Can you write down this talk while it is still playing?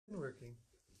working.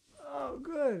 Oh,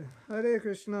 good. Hare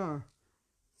Krishna.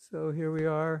 So here we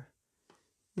are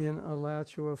in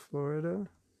Alachua, Florida,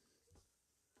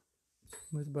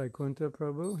 with Vaikuntha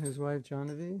Prabhu, his wife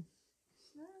Janavi,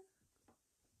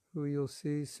 who you'll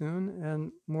see soon,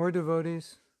 and more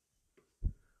devotees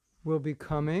will be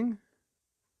coming,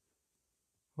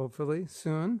 hopefully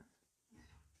soon.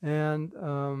 And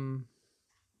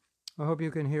I hope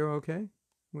you can hear okay.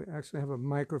 We actually have a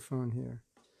microphone here,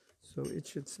 so it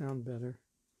should sound better.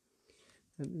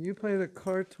 And you play the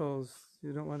kartals.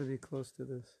 You don't want to be close to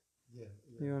this. Yeah.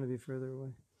 You want to be further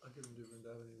away. I'll give him to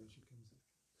Vrindavani when she comes in.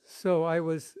 So I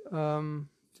was,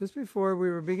 just before we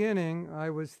were beginning, I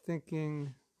was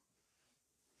thinking,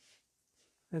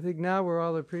 I think now we're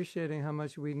all appreciating how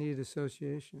much we need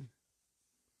association,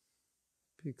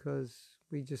 because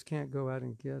we just can't go out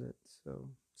and get it. So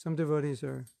some devotees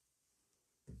are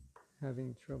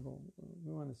having trouble.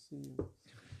 We want to see you.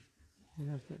 You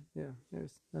have to, yeah,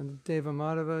 there's, and Deva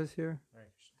Madhava is here.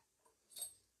 Hare Krishna.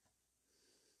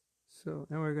 So,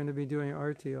 and we're going to be doing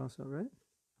arti also, right?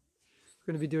 We're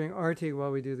going to be doing arti while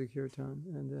we do the kirtan,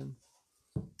 and then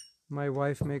my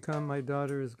wife may come. My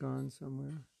daughter is gone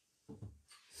somewhere.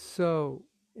 So,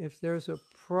 if there's a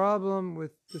problem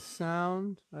with the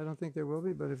sound, I don't think there will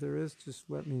be, but if there is, just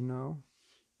let me know,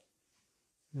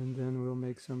 and then we'll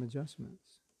make some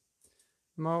adjustments.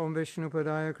 Ma Om Vishnu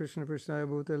Padaya Krishna Prasaya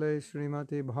Bhutale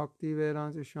Srimati Bhakti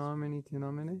Vedanta Shamini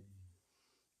Tinamene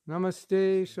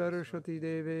Namaste Saraswati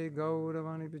Deve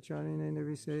Gauravani Pacharine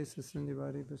Nirvise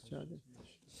Sasandhivari Paschade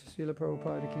Srila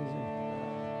Prabhupada Ki Jai.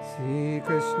 Sri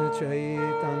Krishna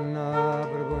Chaitanya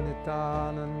Prabhu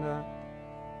Nityananda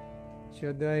Shri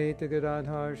Advaita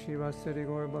Gadadhar Shivasari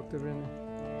Gaur Bhaktavrinda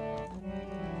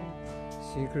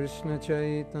Shri Krishna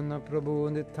Chaitanya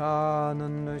Prabhu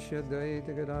Nityananda Shri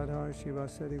Advaita Gadadhar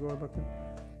Shivasari Gaur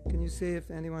Bhaktavrinda. Can you see if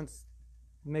anyone's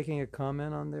making a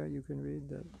comment on there? You can read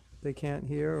that they can't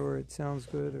hear, or it sounds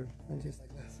good, or I just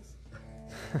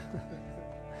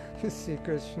Shri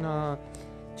Krishna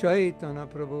Chaitanya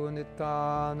Prabhu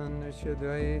Nityananda Shri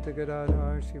Advaita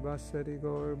Gadadhar Shivasari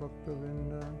Gaur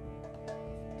Bhaktavrinda.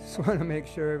 Just want to make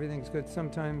sure everything's good.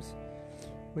 Sometimes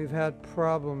we've had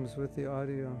problems with the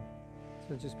audio.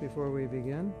 So just before we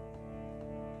begin,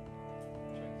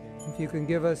 if you can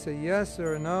give us a yes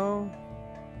or a no.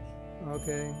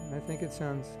 Okay, I think it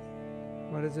sounds,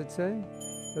 what does it say?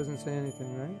 Doesn't say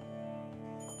anything, right?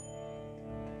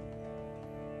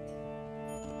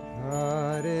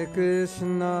 Hare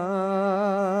Krishna,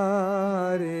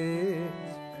 Hare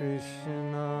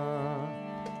Krishna.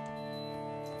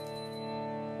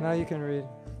 Now you can read.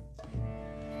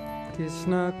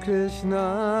 Krishna Krishna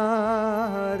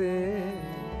Hare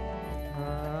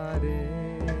Hare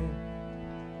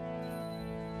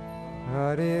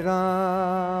Hare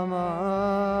Rama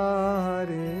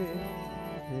Hare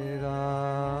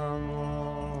Rama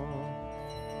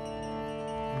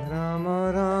Rama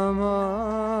Rama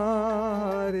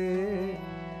Hare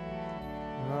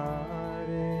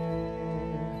Hare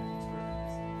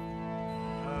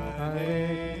Hare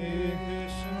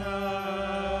Krishna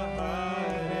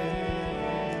Hare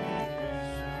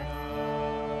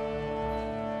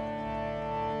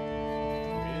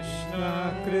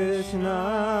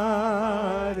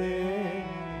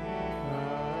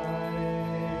Hare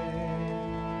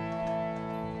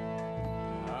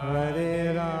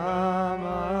Hare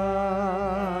Rama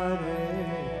Hare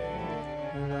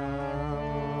Rama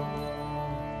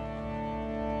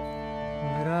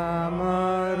Rama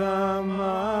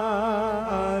Rama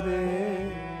Hare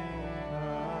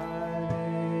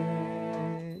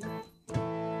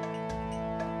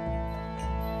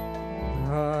Hare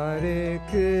Hare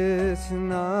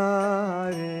Krishna,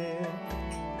 Hare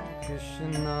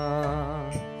Krishna,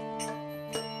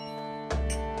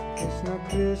 Krishna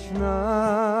Krishna,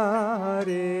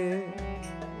 Hare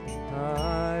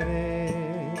Hare,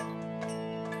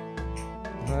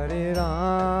 Hare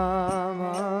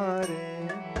Rama, Hare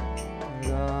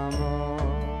Rama,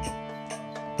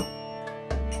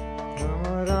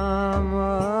 Rama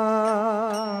Rama,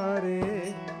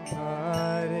 Hare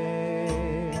Hare.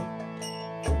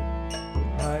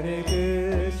 Hare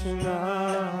Krishna,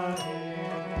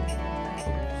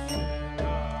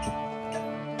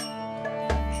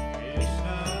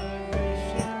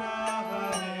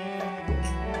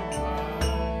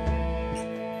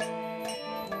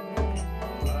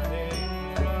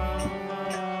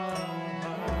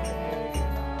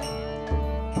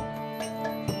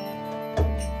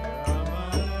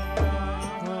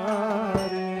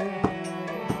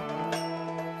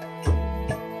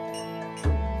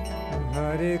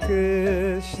 Hare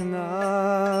Krishna,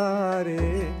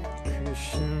 Hare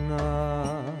Krishna,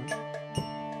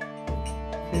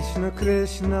 Krishna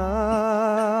Krishna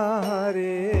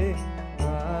Hare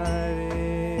Hare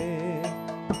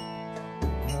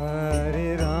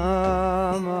Hare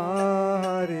Rama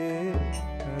Hare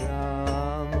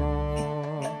Rama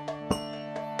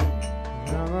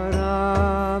Rama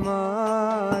Rama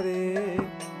Hare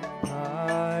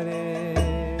Hare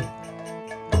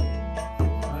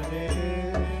Hare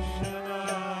Krishna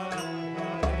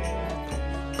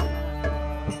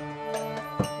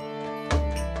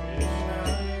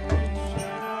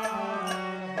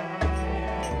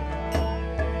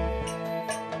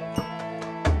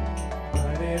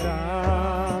Hare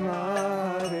Rama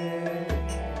Hare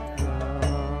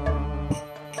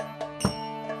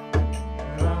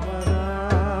Rama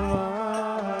Rama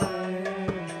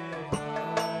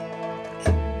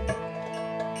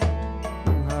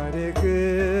Hare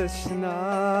Krishna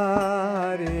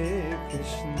Hare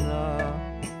Krishna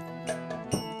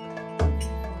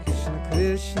Krishna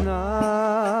Krishna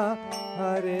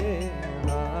Hare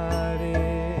Hare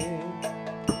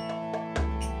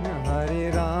Hare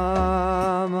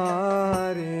Rama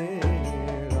Hare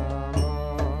Rama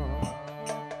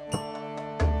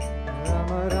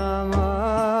Rama Rama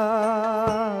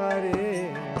Hare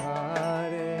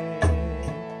Hare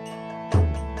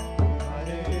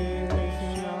Hare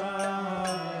Krishna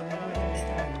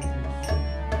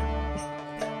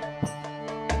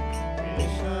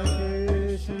Krishna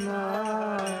Krishna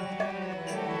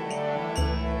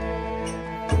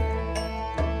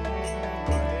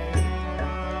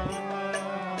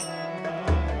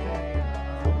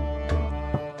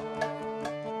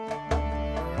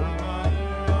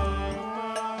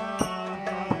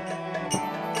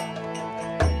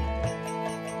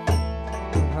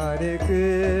Hare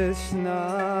Krishna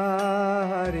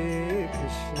Hare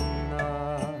Krishna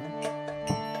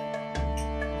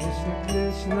Krishna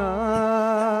Krishna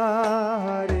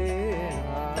Hare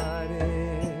Hare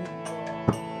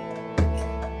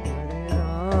Hare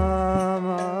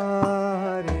Rama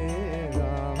Hare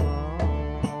Rama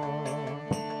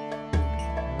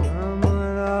Rama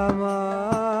Rama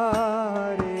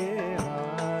Hare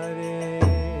Hare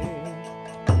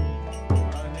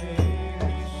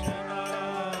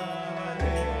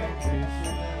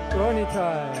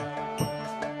Gonitai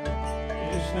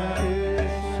Krishna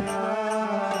Krishna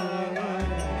Hare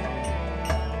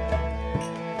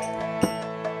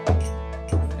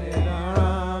Rama Hare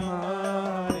Rama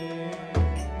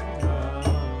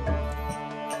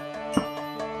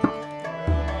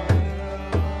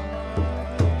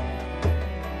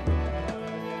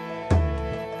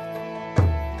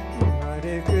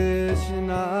Hare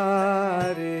Krishna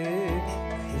Hare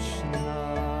Krishna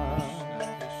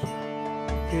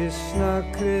Krishna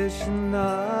Krishna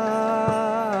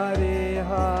Hare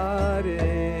Hare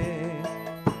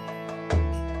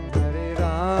Hare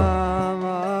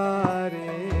Rama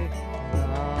Hare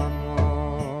Rama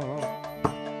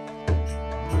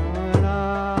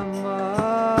Rama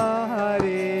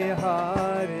Hare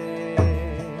Hare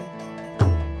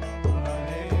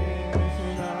Hare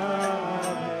Krishna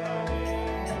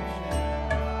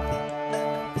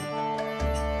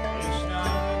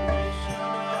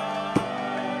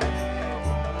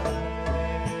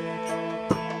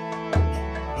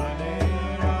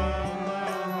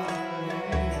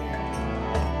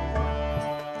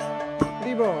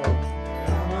Haribo.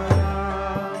 Rama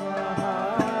Rama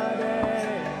Hare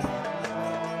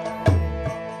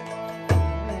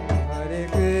Hare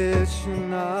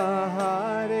Krishna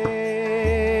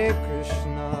Hare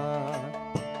Krishna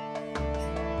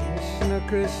Krishna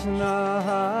Krishna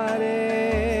Hare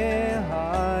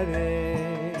Hare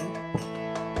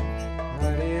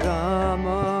Hare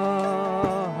Rama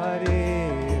Hare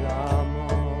Rama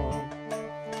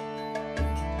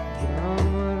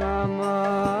Rama Rama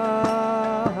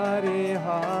Hare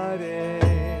Hare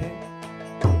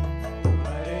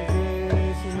Hare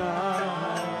Krishna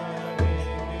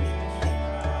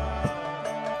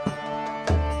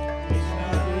Krishna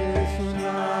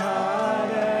Krishna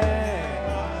Hare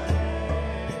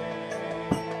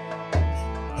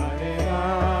Hare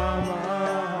Rama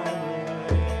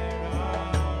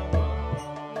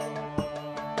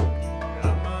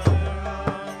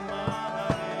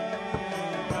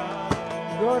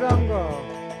Gauranga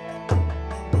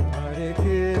Hare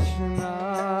Krishna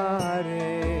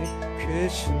Hare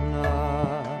Krishna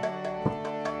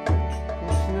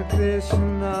Krishna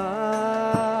Krishna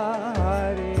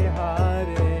Hare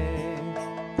Hare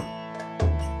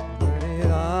Hare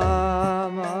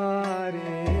Rama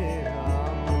Hare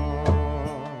Rama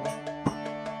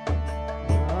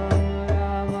Rama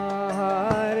Rama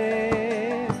Hare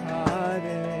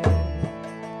Hare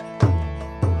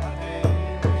Hare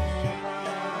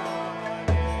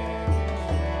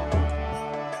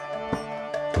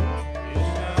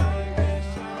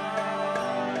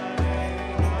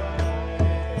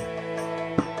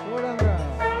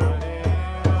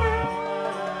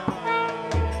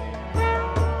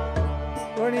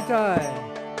Nitai.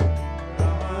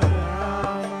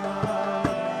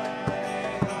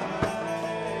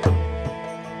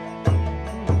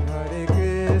 Hare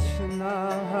Krishna,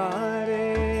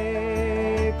 Hare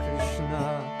Krishna,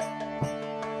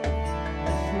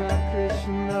 Krishna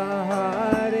Krishna,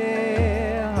 Hare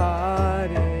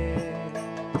Hare,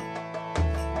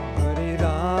 Hare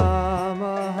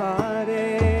Rama, Hare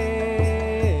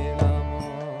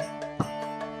Rama,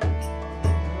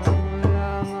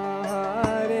 Rama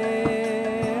Hare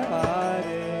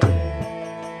Hare.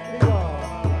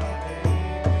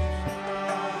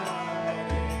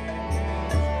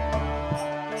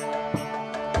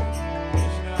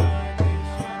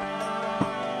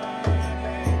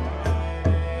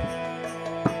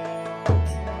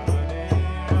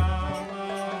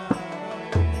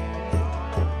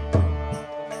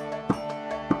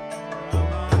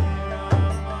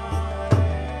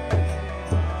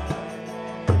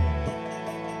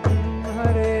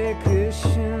 Hare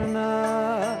Krishna,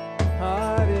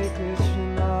 Hare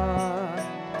Krishna,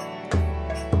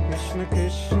 Krishna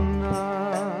Krishna,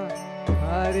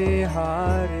 Hare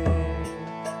Hare,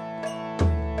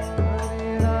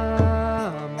 Hare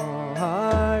Rama,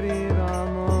 Hare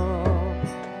Rama,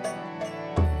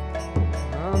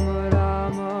 Rama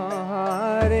Rama,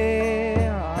 Hare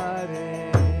Hare,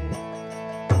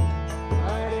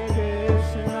 Hare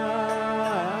Krishna,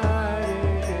 Hare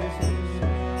Krishna.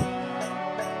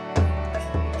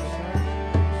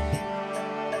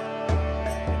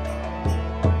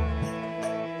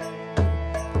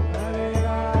 Hare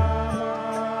Rama,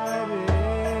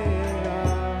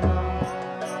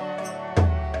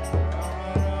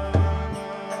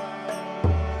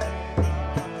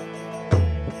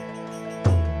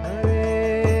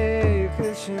 Hare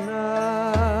Krishna,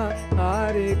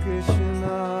 Hare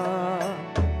Krishna,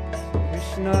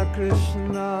 Krishna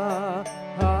Krishna,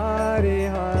 Hare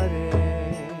Hare,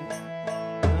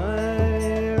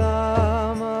 Hare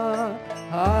Rama,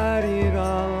 Hare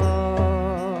Rama,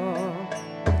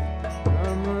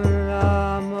 Rama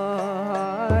Rama,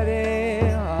 Hare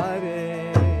Hare,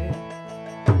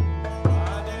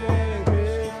 Hare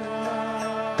Krishna,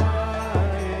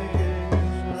 Hare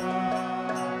Krishna,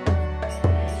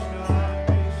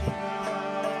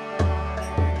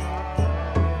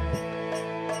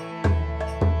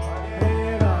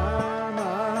 Hare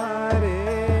Rama, Hare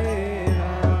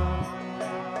Rama.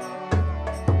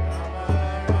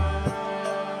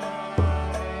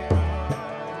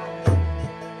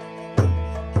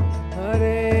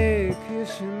 Hare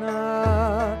Krishna,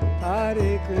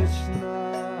 Hare Krishna,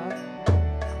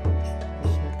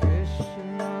 Krishna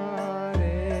Krishna,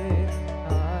 Hare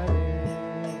Hare,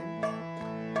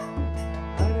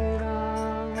 Hare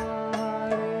Rama,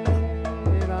 Hare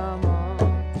Rama,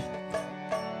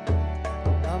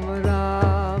 Rama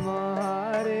Rama,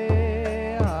 Hare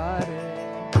Hare,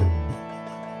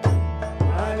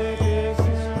 Hare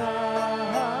Krishna,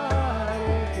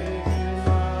 Hare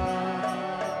Krishna,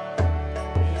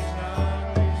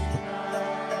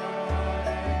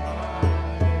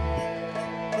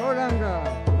 Gauranga.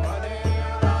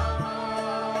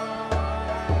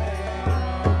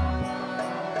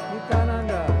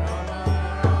 Nityananda.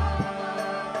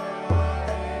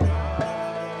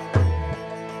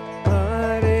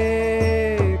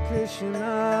 Hare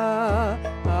Krishna,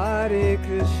 Hare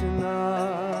Krishna,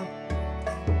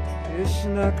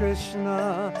 Krishna Krishna,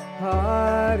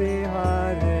 Hare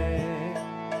Hare,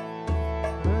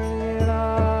 Hare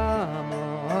Rama,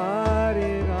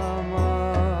 Hare Rama,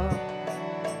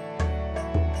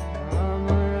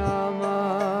 Rama Rama,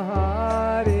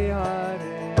 Hare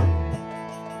Hare,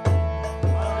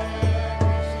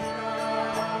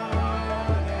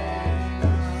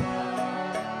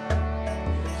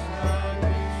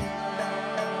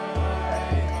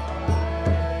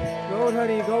 Gaur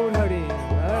Hari, Gaur Hari,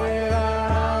 Hare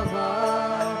Rama,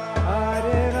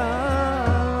 Hare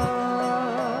Rama,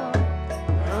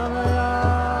 Rama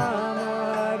Rama,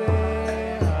 Hare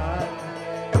Hare,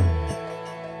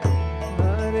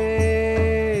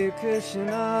 Hare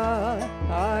Krishna,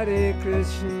 Hare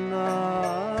Krishna,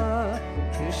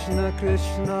 Krishna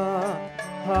Krishna,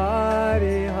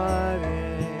 Hare Hare,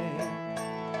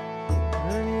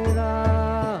 Hare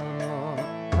Rama,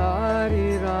 Hare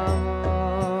Rama,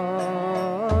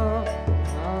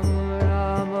 Rama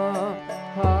Rama,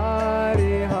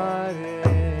 Hare Hare,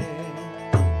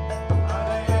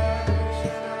 Hare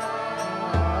Krishna,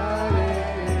 Hare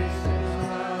Krishna,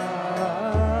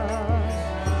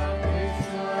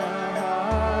 Krishna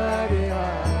Hare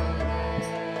Hare,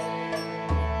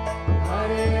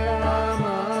 Hare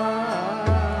Rama,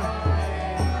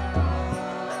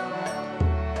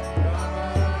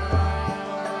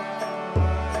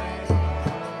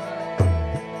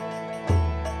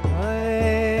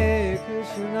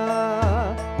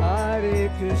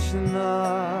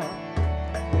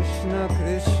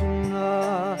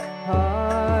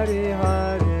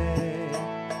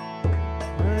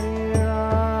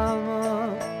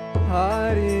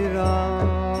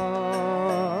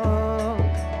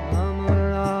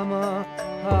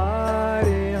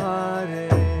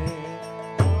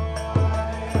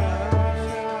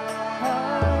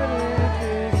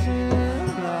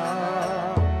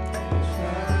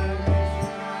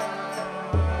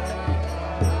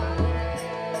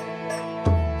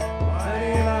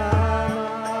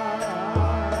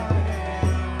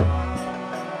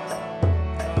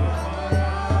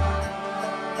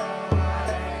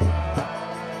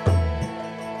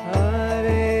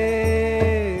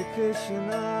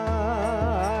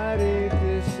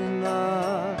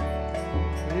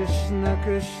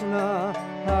 Krishna,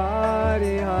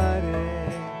 Hare Hare,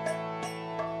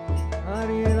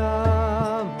 Hare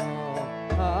Rama,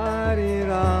 Hare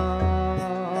Rama,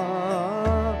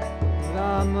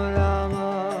 Rama Rama,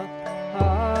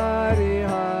 Hare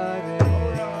Hare,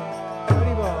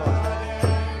 Hare Bol.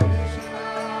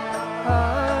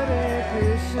 Hare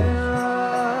Krishna,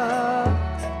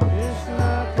 Krishna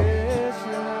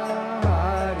Krishna,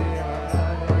 Hare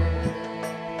Hare,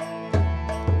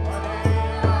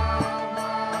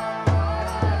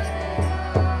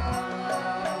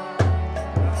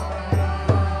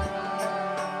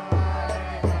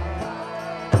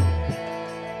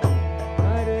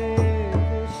 Hare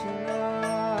Krishna,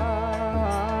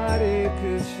 Hare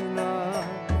Krishna,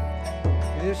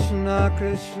 Krishna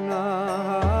Krishna,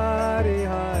 Hare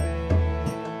Hare,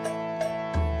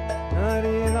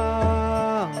 Hare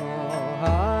Rama,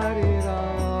 Hare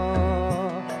Rama,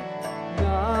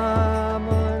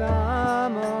 Rama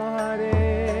Rama,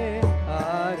 Hare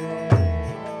Hare,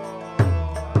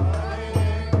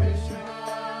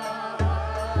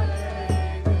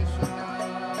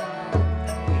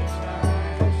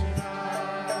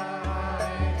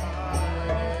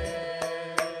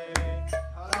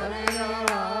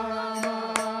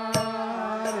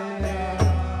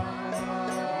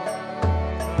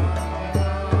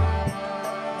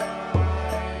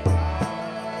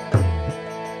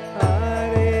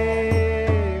 Hare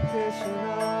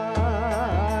Krishna,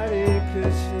 Hare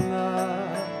Krishna,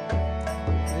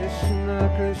 Krishna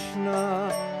Krishna,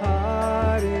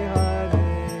 Hare Hare,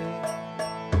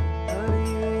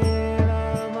 Hare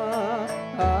Rama,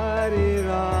 Hare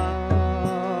Rama,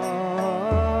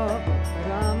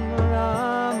 Rama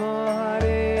Rama,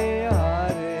 Hare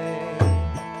Hare,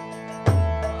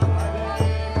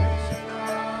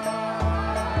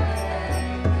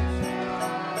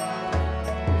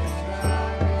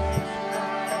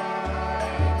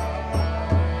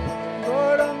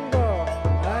 Gauranga,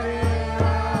 Hare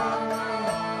Rama,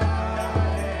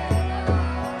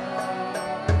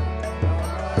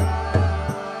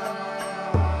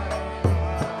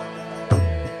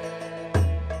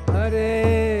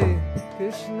 Hare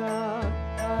Krishna,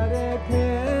 Hare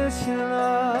Krishna,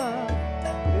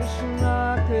 Krishna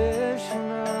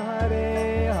Krishna,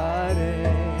 Hare Hare,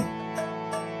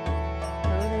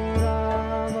 Hare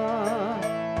Rama,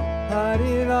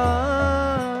 Hare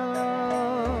Rama,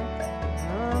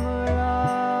 Rama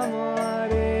Rama,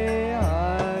 Hare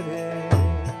Hare,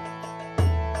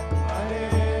 Hare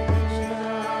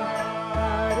Krishna,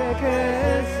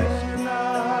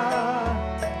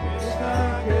 Krishna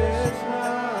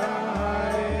Krishna,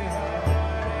 Hare Hare,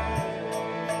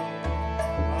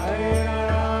 Hare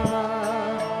Rama,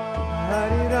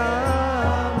 Hare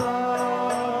Rama,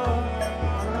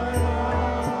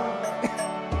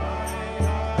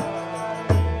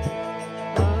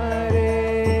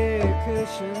 Hare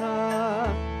Krishna,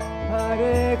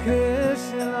 Hare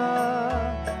Krishna,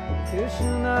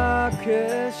 Krishna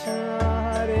Krishna,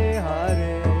 Hare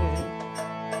Hare,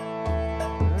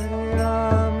 Hare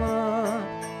Rama,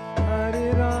 Hare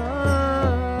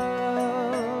Rama,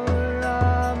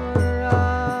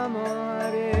 Rama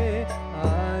Hare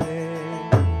Hare,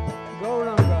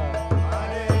 Gauranga,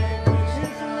 Hare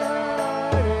Krishna,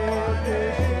 Hare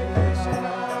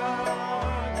Krishna,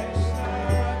 Krishna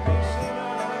Krishna,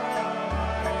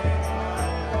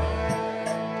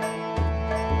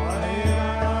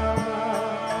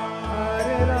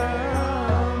 Hare Rama,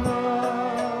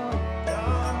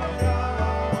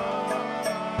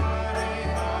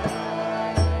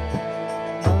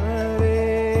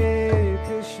 Hare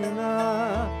Krishna,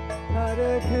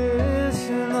 Hare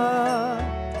Krishna,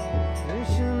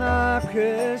 Krishna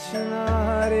Krishna,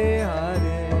 Hare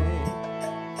Hare,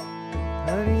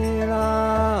 Hare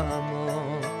Rama,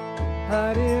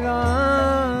 Hare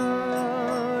Rama,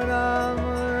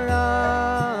 Rama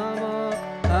Rama,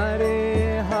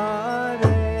 Hare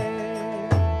Hare,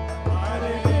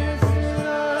 Hare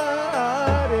Krishna,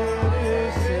 Hare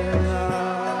Krishna,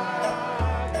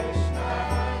 Krishna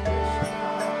Krishna,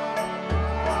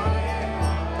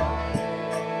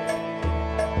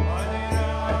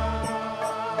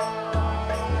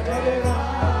 Hare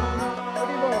Rama,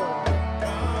 Hare Bol.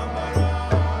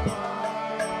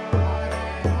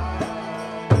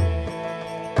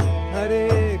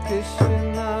 Hare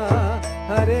Krishna,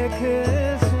 Hare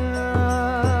Krishna,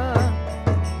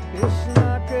 Krishna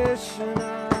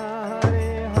Krishna,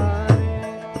 Hare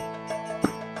Hare,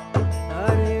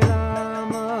 Hare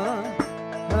Rama,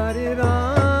 Hare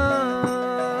Rama,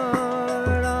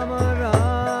 Rama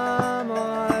Rama,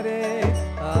 Hare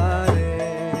Hare,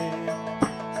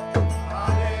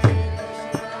 Hare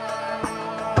Krishna,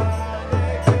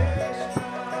 Hare Krishna,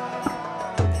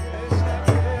 Krishna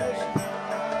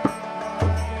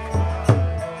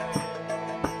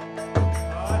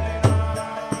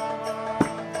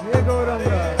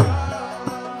Gauranga.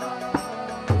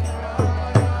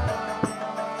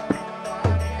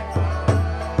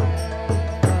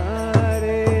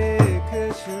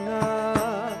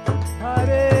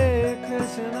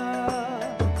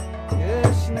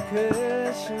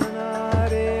 Krishna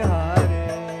Hare Hare,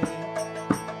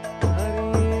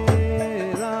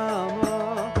 Hare Rama,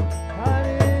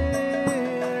 Hare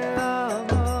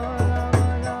Rama,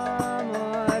 Rama Rama,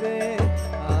 Hare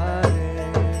Hare.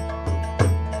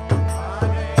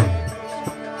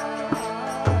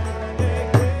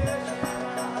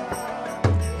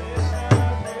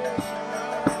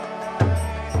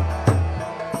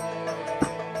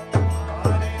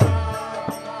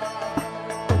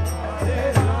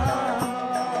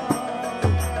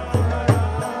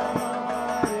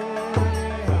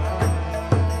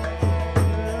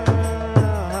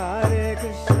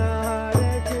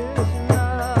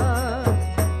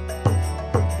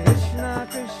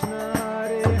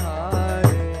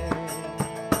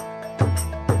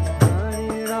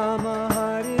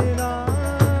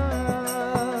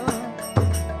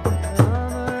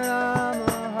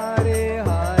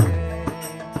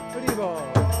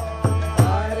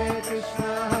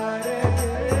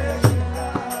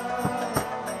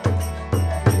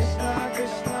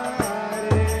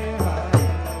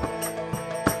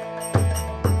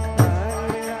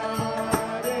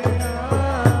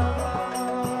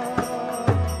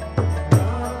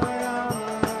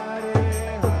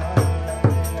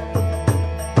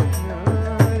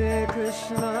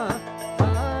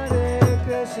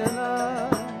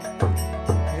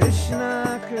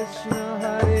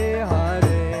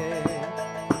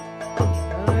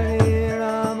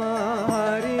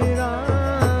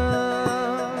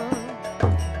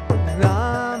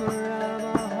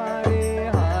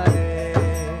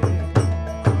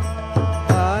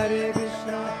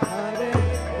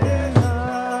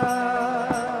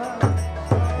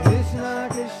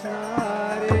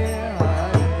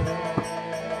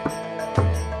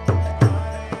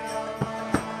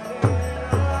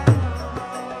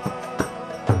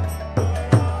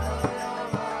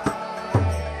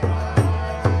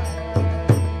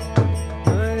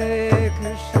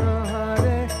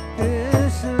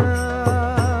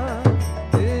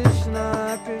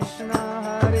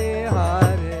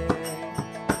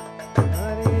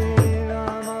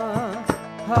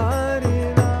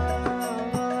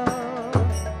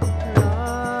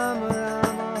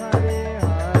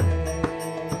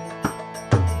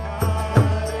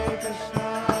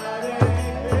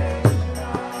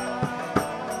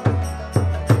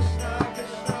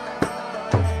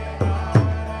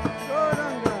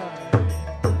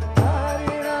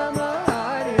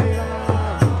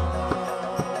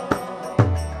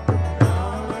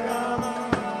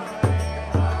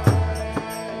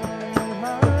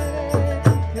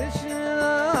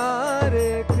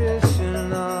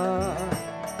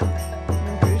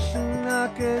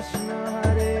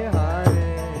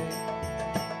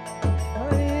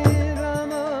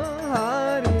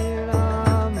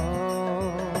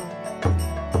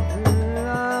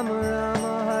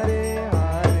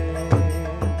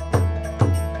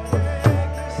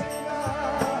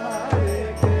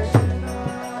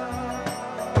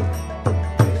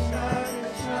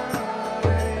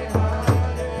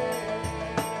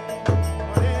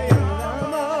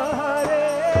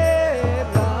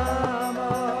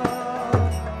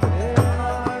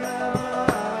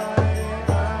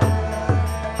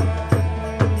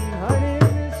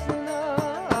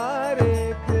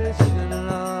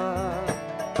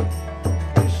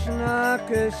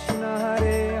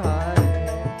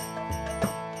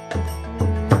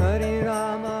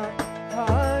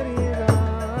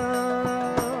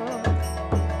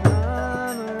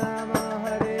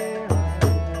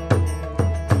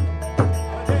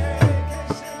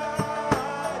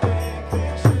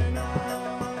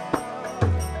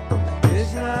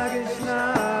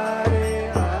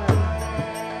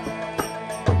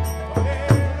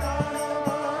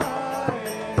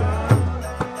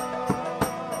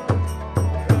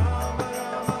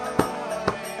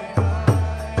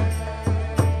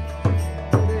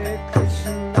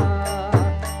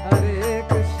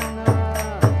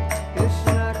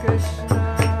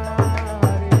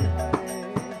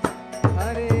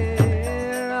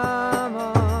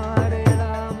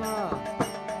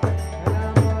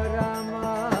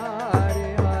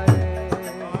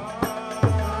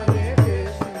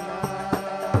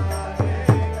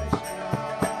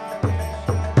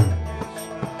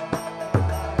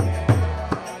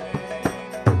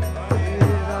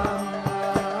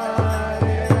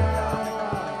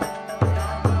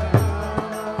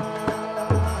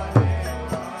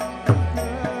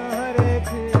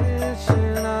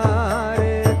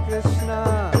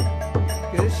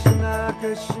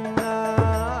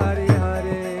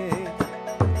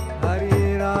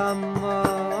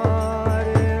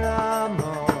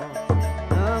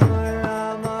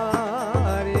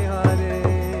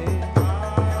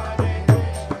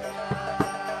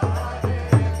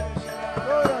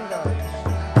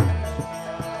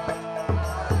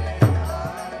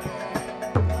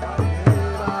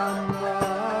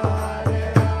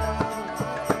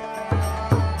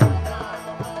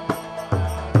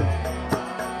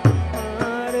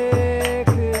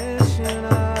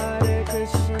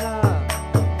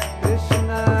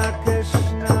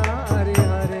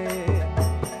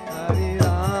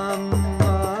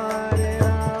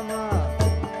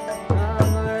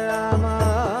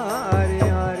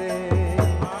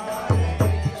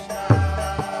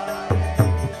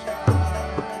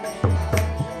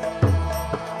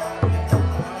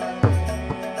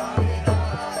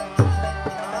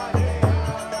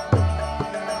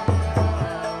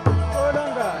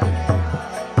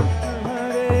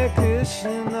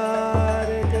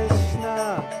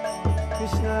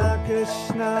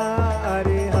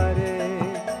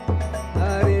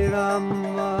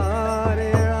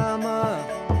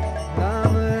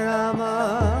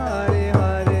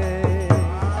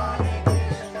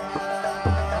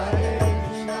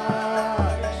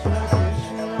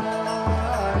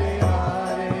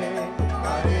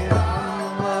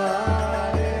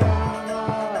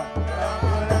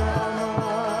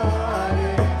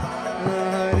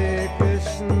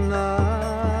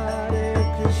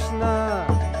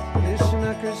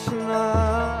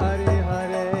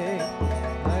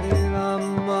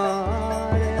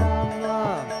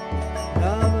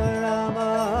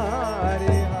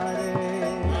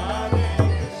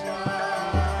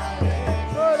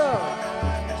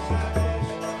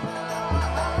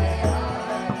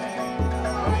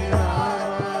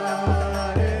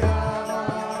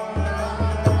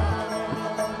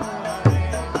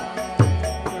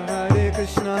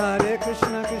 Krishna,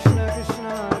 Krishna Krishna,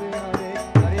 Hare Hare,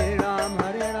 Hare Ram,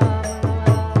 Ram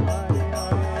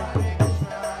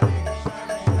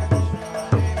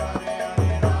Ram,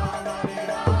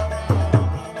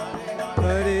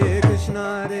 Hare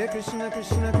Hare. Hare Krishna,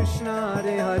 Krishna Krishna,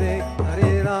 Hare Hare,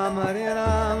 Hare Ram,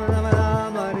 Ram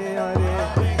Ram, Hare Hare.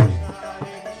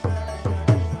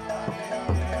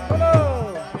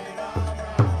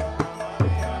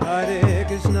 Hare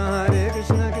Krishna,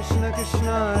 Krishna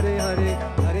Krishna, Hare Hare,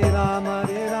 Hare Ram,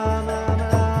 Ram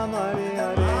Ram, Hare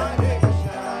Hare.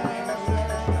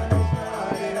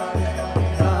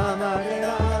 Ram, Hare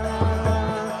Ram.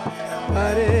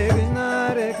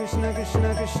 Hare Krishna,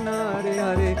 Krishna Krishna, Hare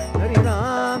Hare, Hare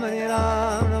Ram,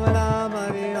 Ram Ram,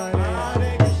 Hare Hare.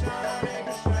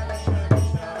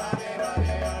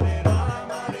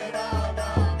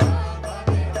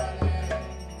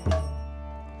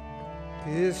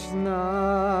 Krishna,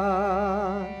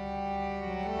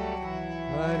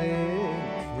 Hare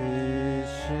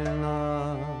Krishna,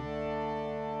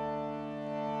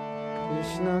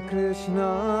 Krishna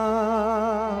Krishna,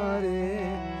 Hare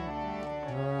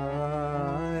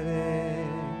Hare,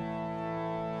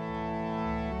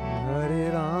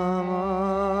 Hare Rama,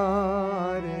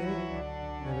 Hare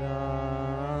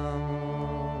Rama,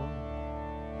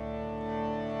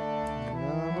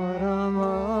 Rama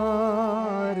Rama,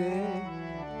 Hare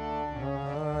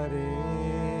Hare,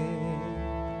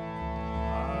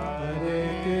 Hare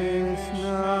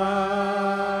Krishna,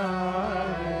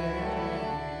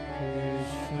 Hare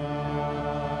Krishna,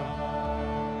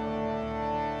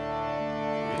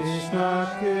 Krishna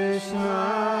Krishna,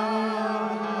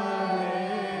 Hare Hare,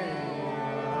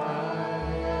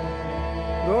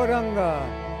 Gauranga,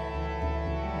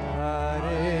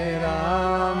 Hare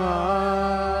Rama,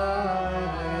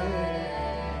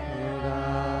 Hare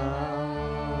Rama,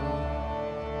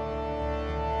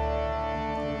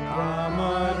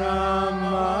 Rama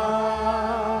Rama,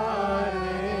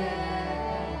 Hare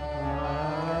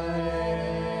Hare.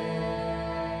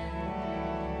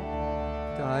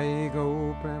 Jai Go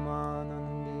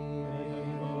Premanandi, Hare.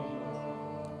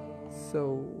 So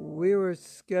we were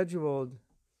scheduled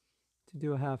to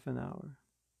do a half an hour,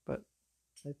 but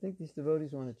I think these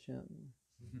devotees want to chant.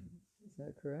 Is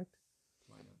that correct?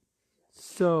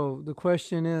 So the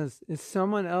question is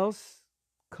someone else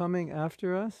coming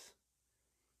after us?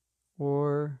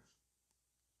 Or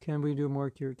can we do more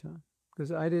kirtan?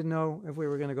 Because I didn't know if we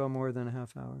were going to go more than a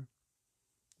half hour.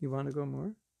 You want to go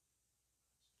more?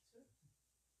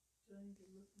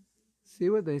 See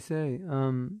what they say.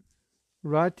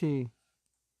 Rati,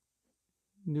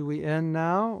 do we end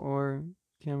now or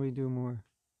can we do more?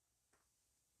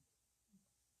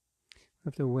 I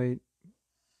have to wait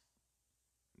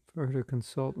for her to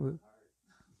consult with.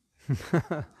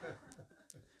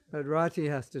 But Rati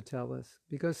has to tell us,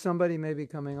 because somebody may be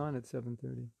coming on at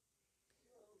 7:30.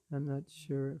 I'm not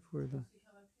sure if we're the...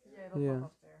 Yeah, pop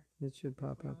up there. It should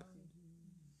pop up.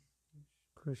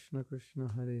 Krishna Krishna,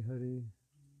 Hare Hare,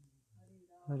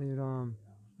 Hare Ram.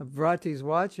 If Rati's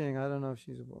watching, I don't know if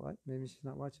she's... Maybe she's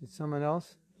not watching. Someone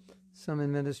else? Some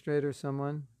administrator,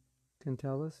 someone can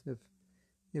tell us.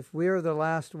 If we are the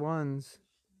last ones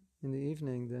in the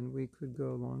evening, then we could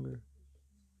go longer.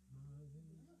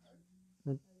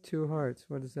 2 hearts,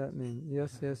 what does that mean?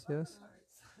 Yes, yes, yes.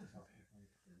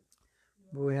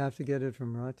 But we have to get it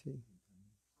from Rati.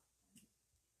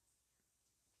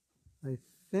 I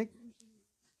think,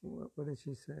 what did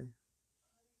she say?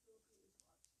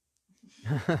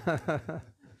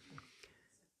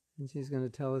 And she's going to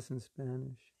tell us in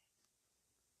Spanish.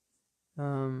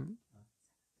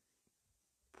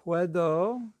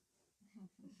 Puedo,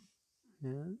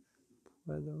 yeah,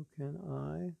 puedo, can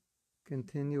I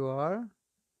continuar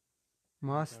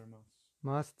más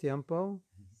tiempo?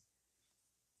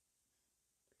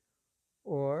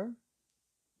 Or,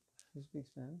 you speak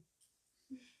Spanish?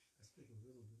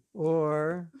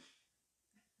 Or,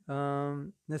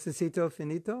 necesito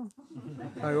finito?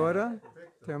 Ahora?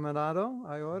 Terminado?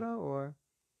 Ahora? Or,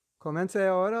 comience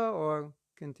ahora? Or,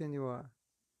 continuar?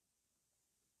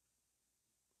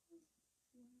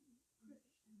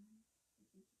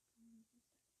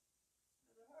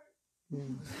 Yeah.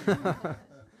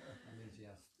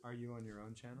 Are you on your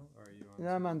own channel or are you on?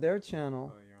 Yeah, I'm on their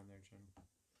channel. Oh, you're on their channel.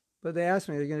 But they asked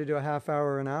me, are you going to do a half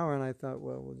hour or an hour? And I thought,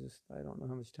 well, I don't know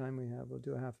how much time we have. We'll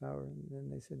do a half hour. And then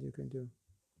they said, you can do.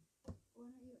 Why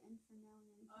don't you end for now and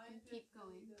then you can keep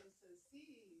going?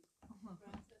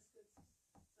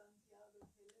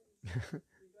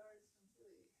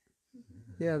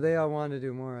 Yeah, they all want to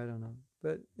do more. I don't know.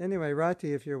 But anyway,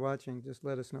 Rati, if you're watching, just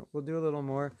let us know. We'll do a little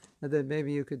more. And then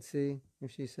maybe you could see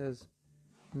if she says,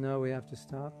 no, we have to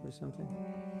stop or something.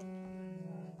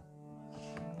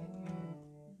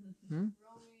 Hmm?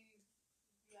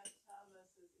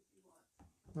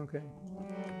 Okay.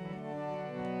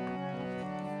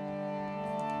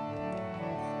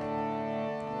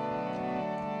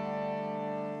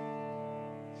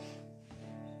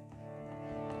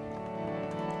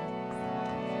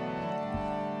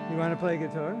 You want to play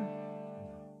guitar?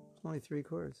 It's only 3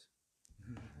 chords.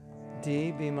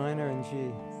 D, B minor, and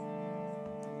G.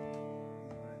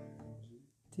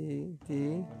 D,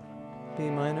 D, B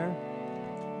minor,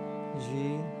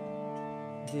 G,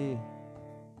 D.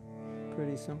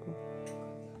 Pretty simple.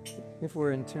 If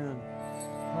we're in tune.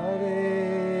 Hare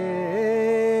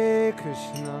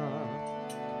Krishna,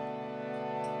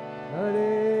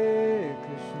 Hare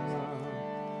Krishna,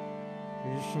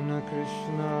 Krishna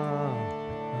Krishna,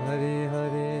 Hare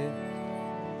Hare,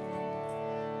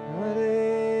 Hare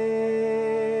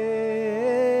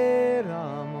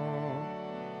Rama,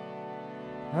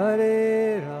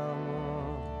 Hare Rama,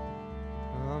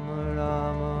 Rama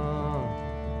Rama,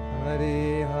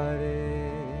 Hare Hare,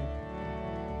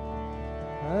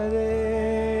 Hare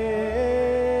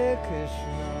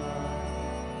Krishna,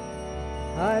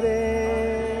 Hare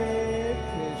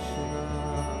Krishna,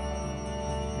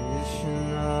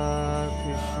 Krishna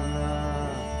Krishna,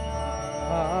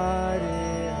 Hare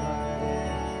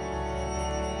Hare,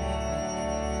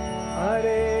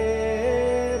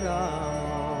 Hare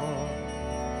Rama,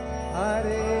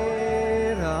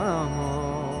 Hare Rama,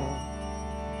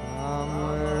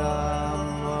 Rama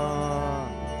Rama,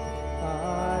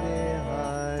 Hare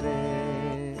Hare,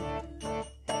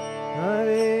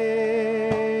 Hare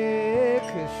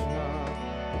Krishna,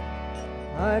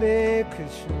 Hare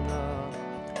Krishna,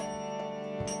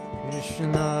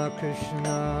 Krishna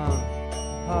Krishna,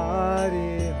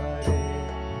 Hare Hare,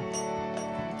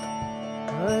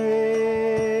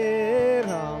 Hare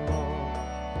Rama,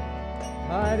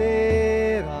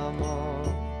 Hare Rama,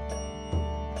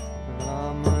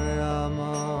 Rama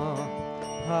Rama,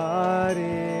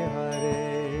 Hare Hare,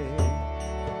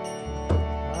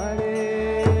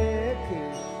 Hare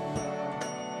Krishna,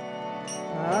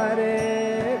 Hare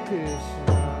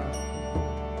Krishna,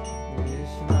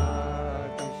 Krishna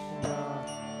Krishna,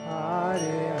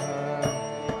 Hare Hare,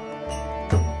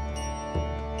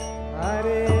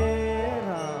 Hare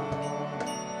Rama,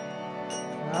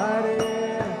 Hare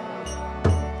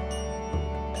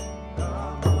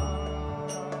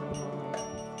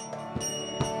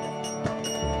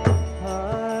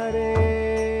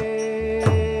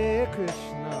Hare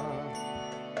Krishna,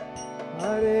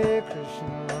 Hare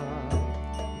Krishna,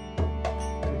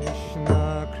 Krishna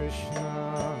Krishna,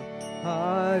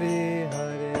 Hare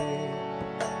Hare,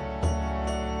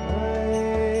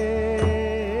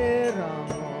 Hare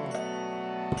Rama,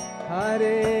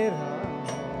 Hare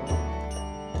Rama,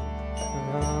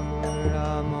 Rama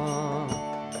Rama,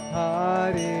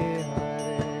 Hare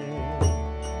Hare,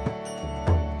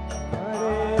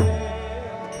 Hare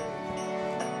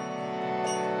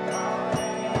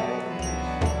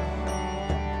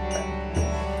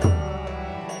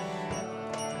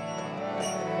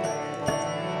Hare Rama,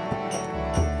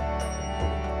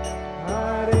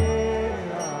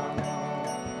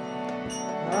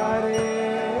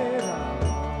 Hare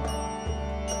Rama, Rama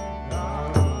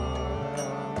Rama,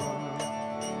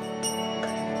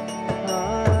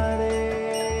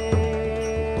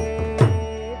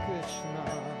 Hare Krishna,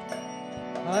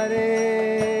 Hare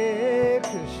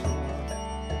Krishna,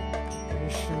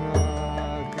 Krishna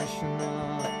Krishna,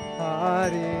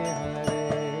 Hare Hare,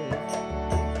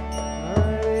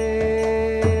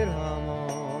 Hare Rama,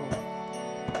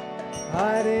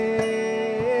 Hare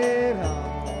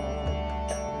Rama,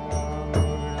 Rama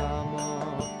Rama,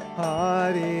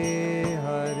 Hare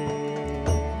Hare,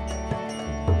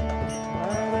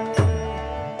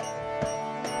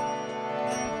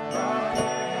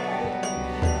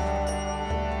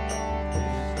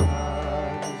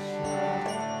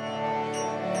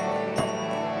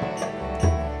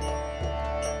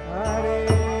 Hare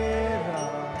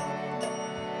Rama,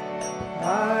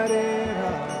 Hare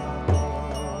Rama,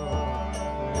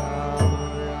 Rama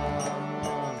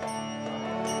Rama,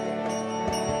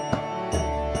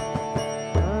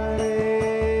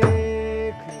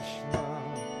 Hare Krishna,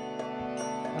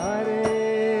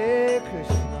 Hare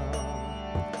Krishna,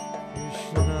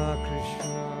 Krishna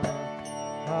Krishna,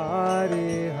 Hare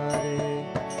Hare,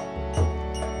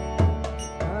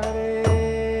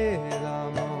 Hare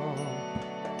Rama,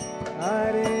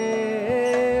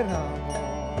 Hare Rama,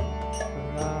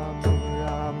 Rama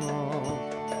Rama,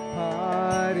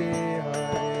 Hare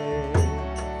Hare,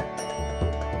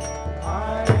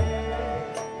 Hare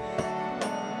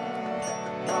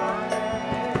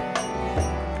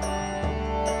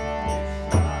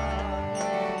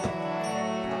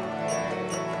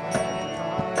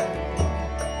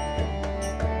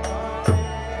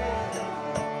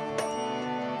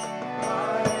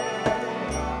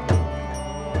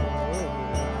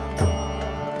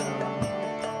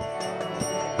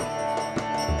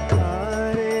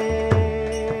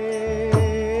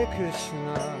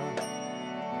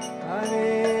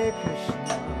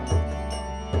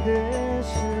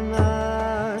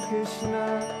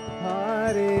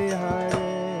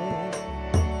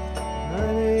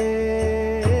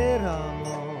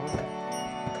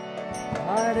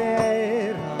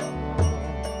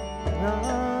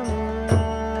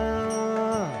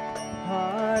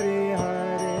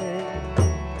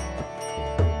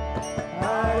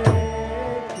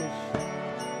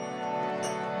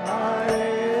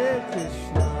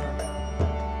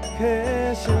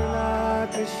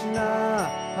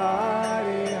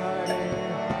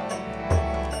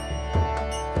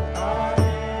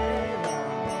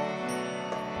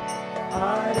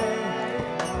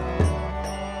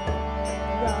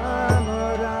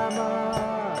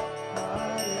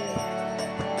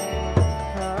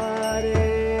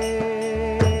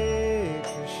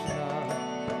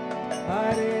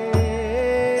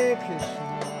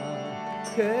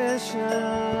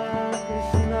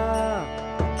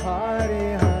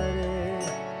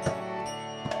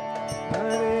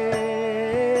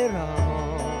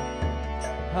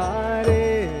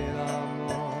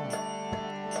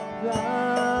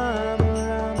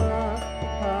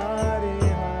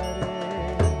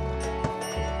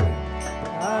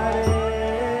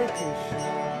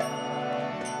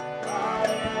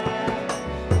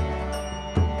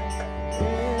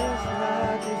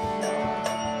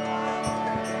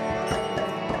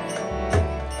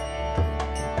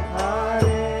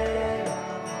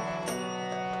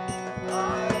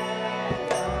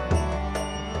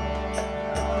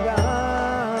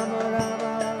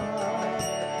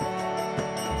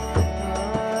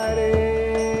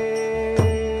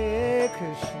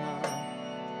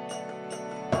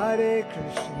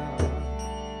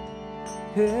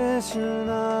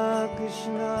Krishna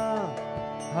Krishna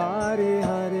Hare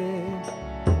Hare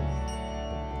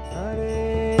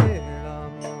Hare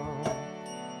Rama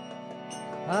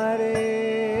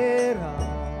Hare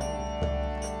Rama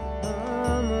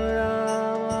Rama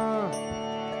Rama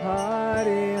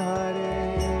Hare Hare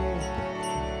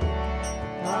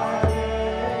Hare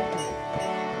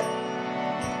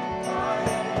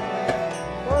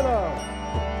Bolo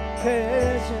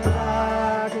Krishna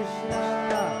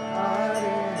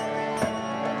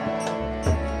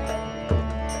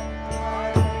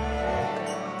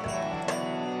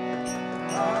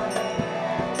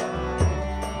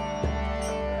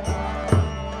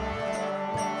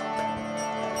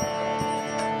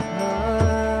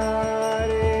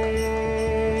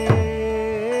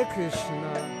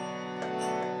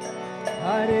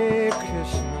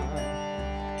Krishna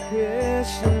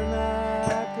Krishna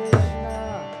Krishna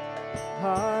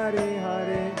Hare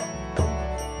Hare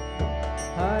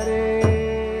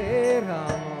Hare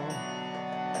Rama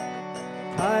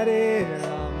Hare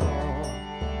Rama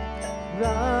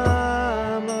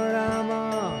Rama Rama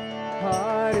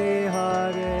Hare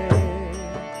Hare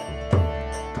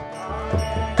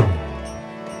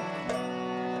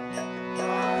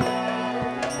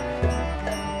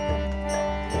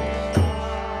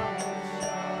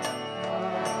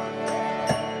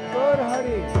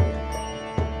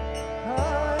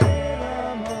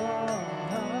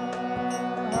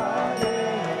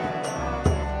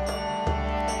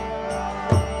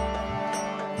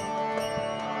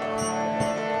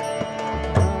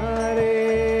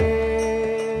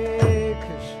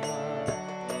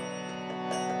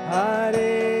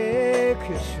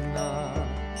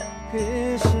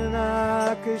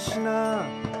Krishna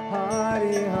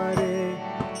Hare Hare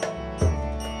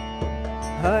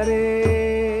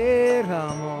Hare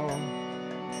Rama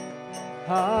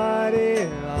Hare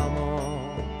Rama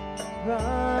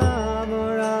Rama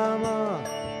Rama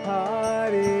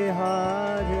Hare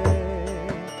Hare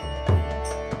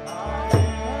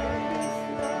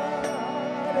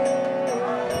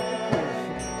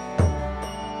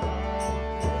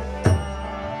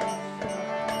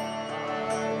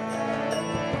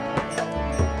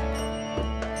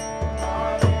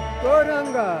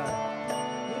Gauranga,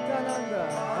 Nityananda,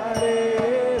 Hare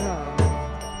Rama,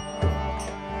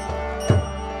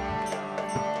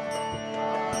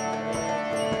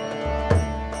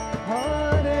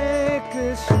 Hare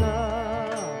Krishna,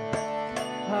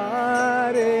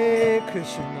 Hare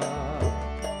Krishna,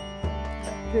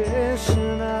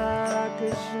 Krishna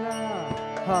Krishna,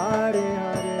 Hare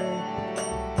Hare,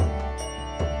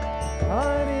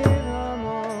 Hare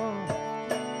Rama,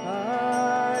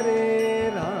 Hare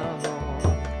Rama,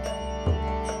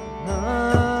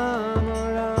 Rama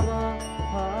Rama,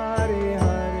 Hare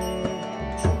Hare,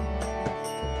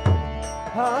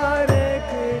 Hare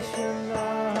Krishna,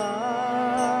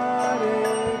 Hare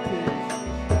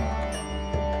Krishna,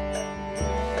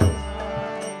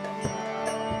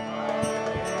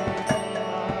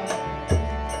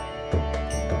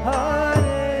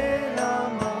 Hare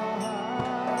Rama,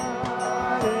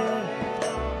 Hare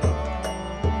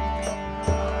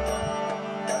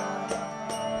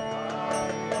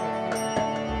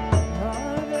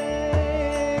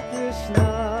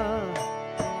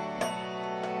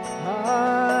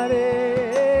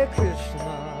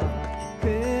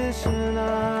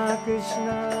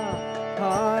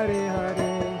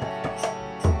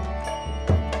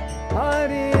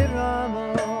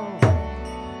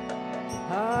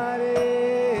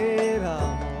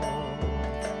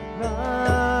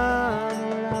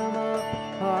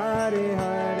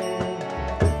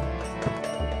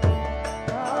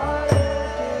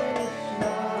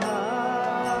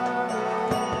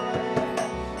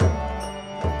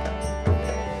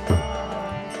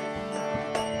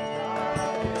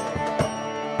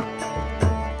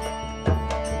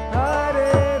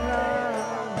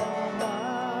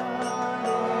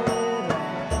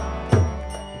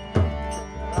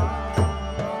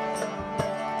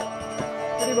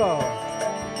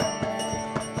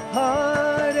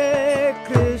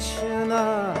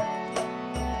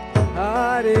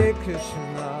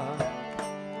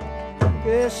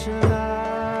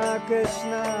Krishna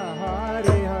Krishna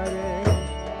Hare Hare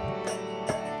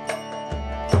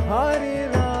Hare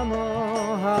Rama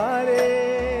Hare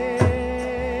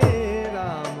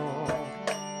Rama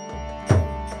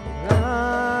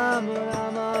Rama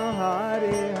Rama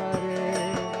Hare Hare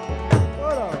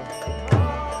Bolo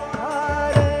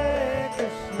Hare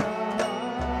Krishna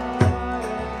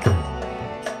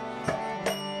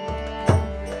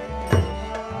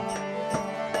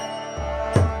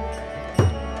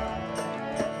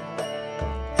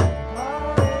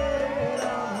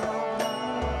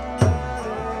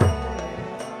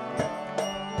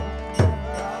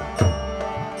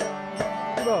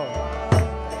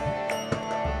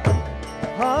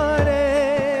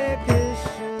Hare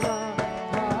Krishna,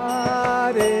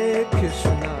 Hare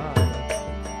Krishna,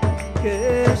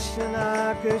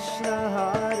 Krishna Krishna,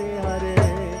 Hare Hare,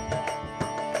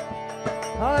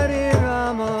 Hare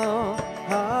Rama,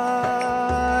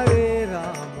 Hare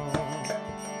Rama,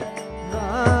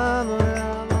 Rama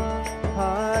Rama,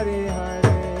 Hare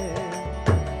Hare,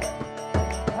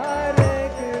 Hare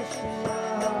Krishna,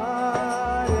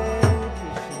 Hare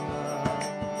Krishna,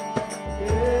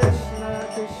 Krishna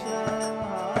Krishna,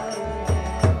 Hare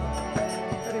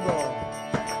Hare Bol.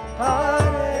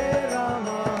 Hare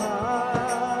Rama,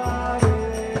 Hare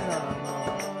Rama,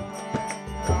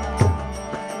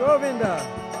 Govinda.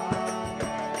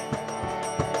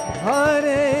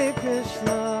 Hare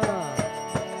Krishna,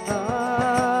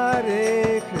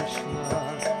 Hare Krishna,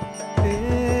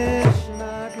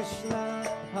 Krishna Krishna,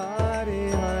 Hare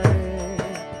Hare,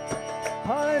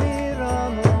 Hare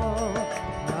Rama,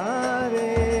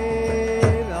 Hare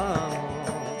Rama,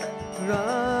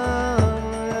 Rama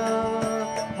Rama,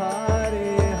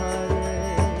 Hare Hare,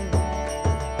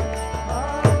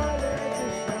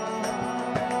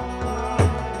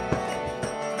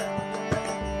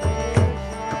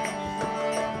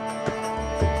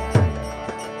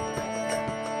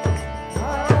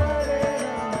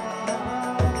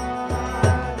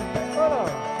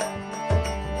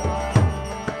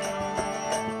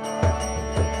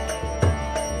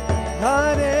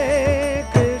 Hare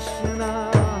Krishna,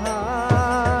 Hare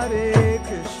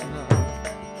Krishna, Hare Krishna,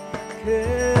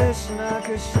 Krishna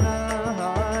Krishna,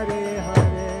 Hare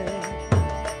Hare,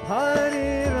 Hare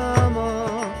Rama,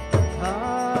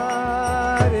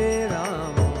 Hare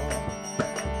Rama,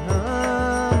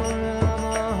 Rama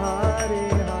Rama, Hare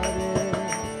Hare,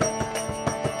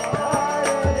 Hare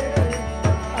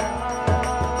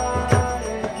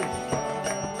Krishna,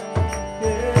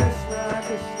 Krishna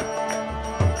Krishna.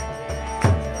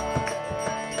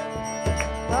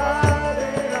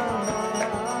 Hare Rama,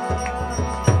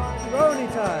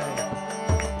 Ronitai,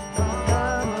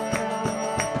 Rama Rama,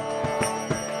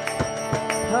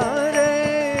 Hare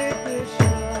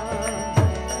Krishna,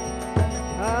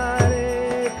 Hare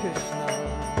Krishna,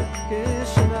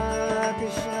 Krishna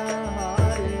Krishna,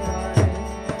 Hare Hare,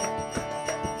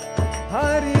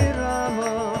 Hare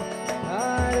Rama,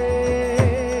 Hare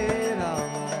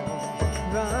Rama,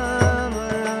 Rama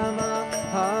Rama,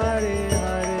 Hare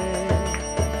Hare.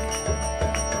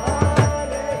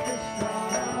 Hare Krishna,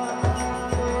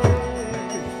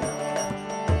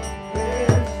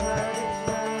 Krishna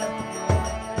Krishna,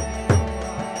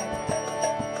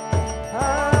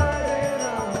 Hare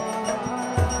Rama,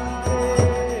 Hare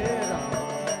Rama,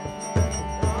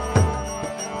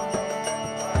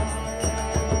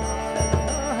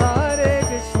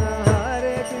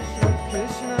 Hare Krishna,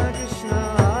 Krishna Krishna,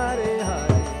 Hare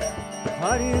Hare,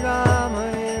 Hare Rama,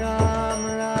 Ram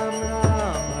Ram,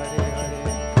 Hare Hare,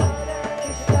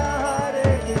 Krishna,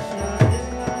 Krishna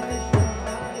Krishna,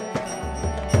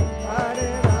 Hare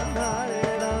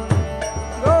Rama,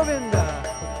 Govinda,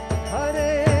 Hare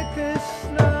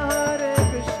Krishna,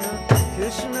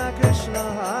 Krishna Krishna,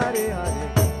 Hare Hare,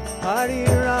 Hare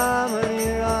Rama,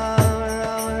 Ram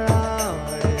Ram,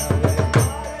 Hare Hare,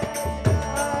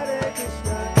 Hare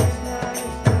Krishna, Krishna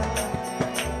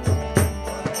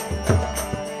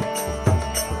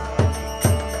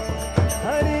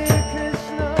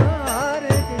Krishna,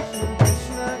 Hare Krishna,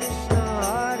 Krishna Krishna,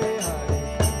 Hare Hare,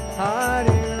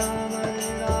 Hare Rama,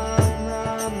 Ram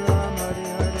Ram, Hare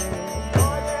Hare,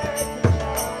 Hare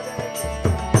Krishna,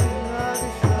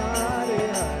 Krishna Hare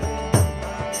Hare,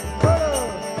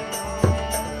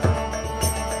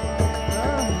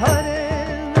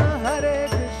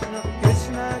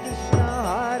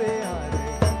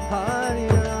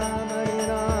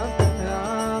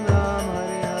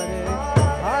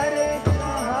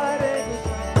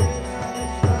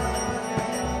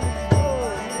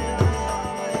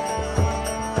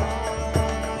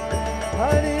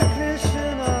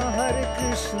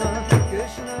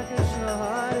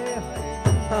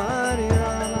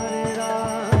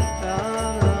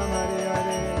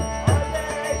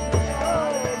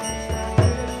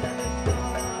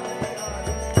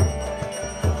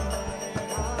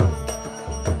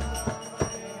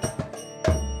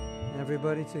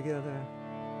 Everybody together.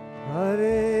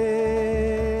 Hare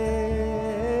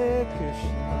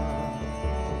Krishna.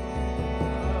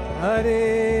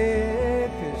 Hare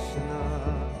Krishna.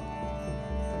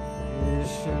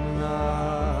 Krishna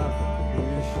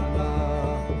Krishna.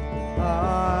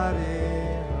 Hare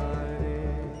Hare.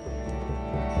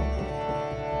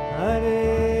 Hare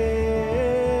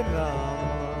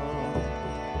Rama.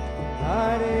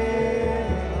 Hare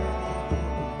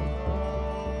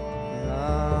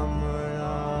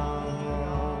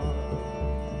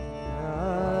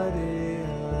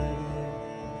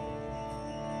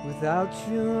Without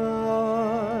you,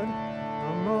 Lord,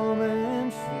 a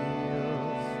moment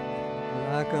feels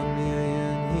like a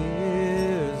million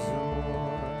years or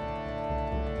more.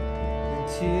 And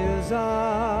tears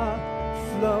are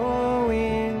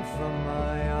flowing from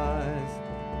my eyes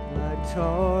like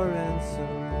torrents of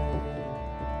rain.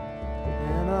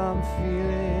 And I'm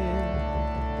feeling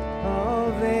all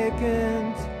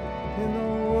vacant in the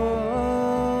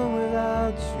world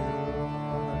without you.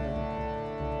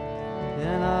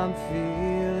 And I'm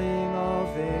feeling all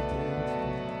vacant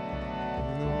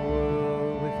in the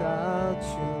world without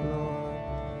you, Lord.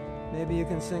 Maybe you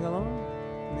can sing along,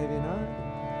 maybe not,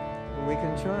 but we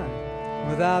can try.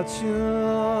 Without you,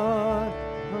 Lord,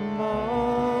 a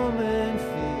moment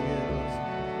feels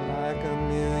like a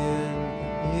million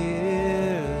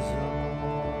years or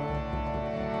more.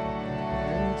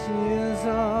 And tears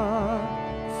are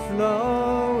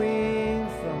flowing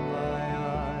from my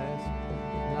eyes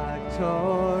like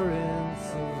torrents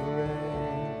of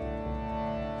rain,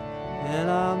 and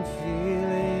I'm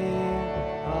feeling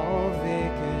all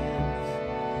vacant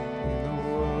in the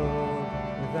world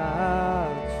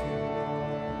without you,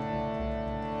 Lord.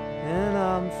 And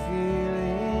I'm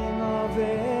feeling all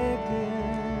vacant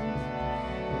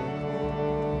in the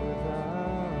world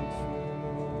without you,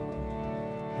 Lord.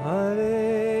 Hare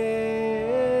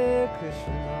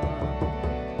Krishna.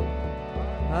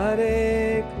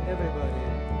 Hare everybody.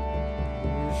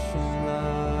 Krishna,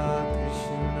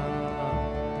 Krishna,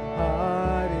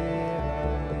 Hare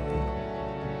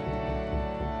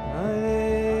Hare,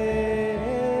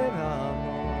 Hare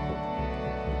Rama,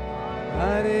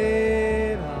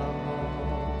 Hare Rama,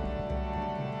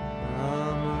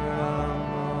 Rama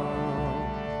Rama,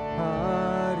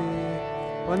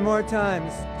 Hare. One more time,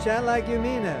 chant like you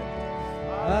mean it.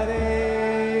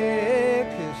 Hare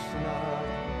Krishna,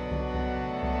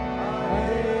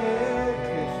 Hare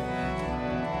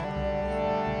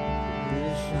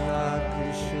Krishna,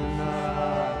 Krishna,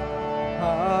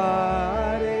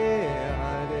 Hare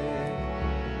Hare,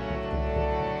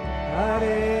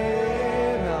 Hare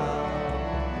Rama,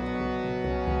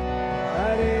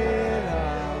 Hare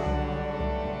Rama,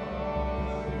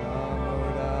 Rama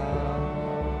Rama,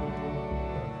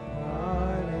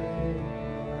 Hare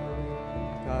Hare.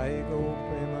 Jai Go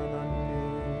Premanande.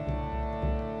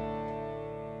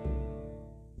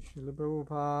 Srila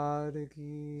Prabhupada ki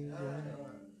jai.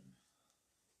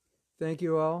 Thank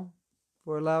you all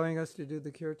for allowing us to do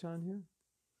the Kirtan here.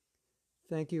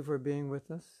 Thank you for being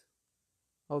with us.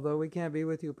 Although we can't be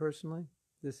with you personally,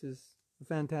 this is a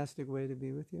fantastic way to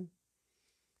be with you.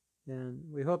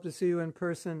 And we hope to see you in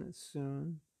person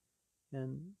soon.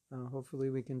 And hopefully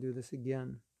we can do this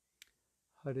again.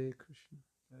 Hare Krishna.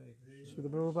 Srila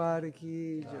Prabhupada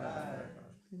ki jai.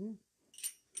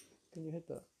 Can you hit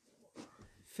the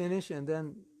finish, and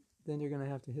then you're going to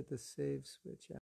have to hit the save switch.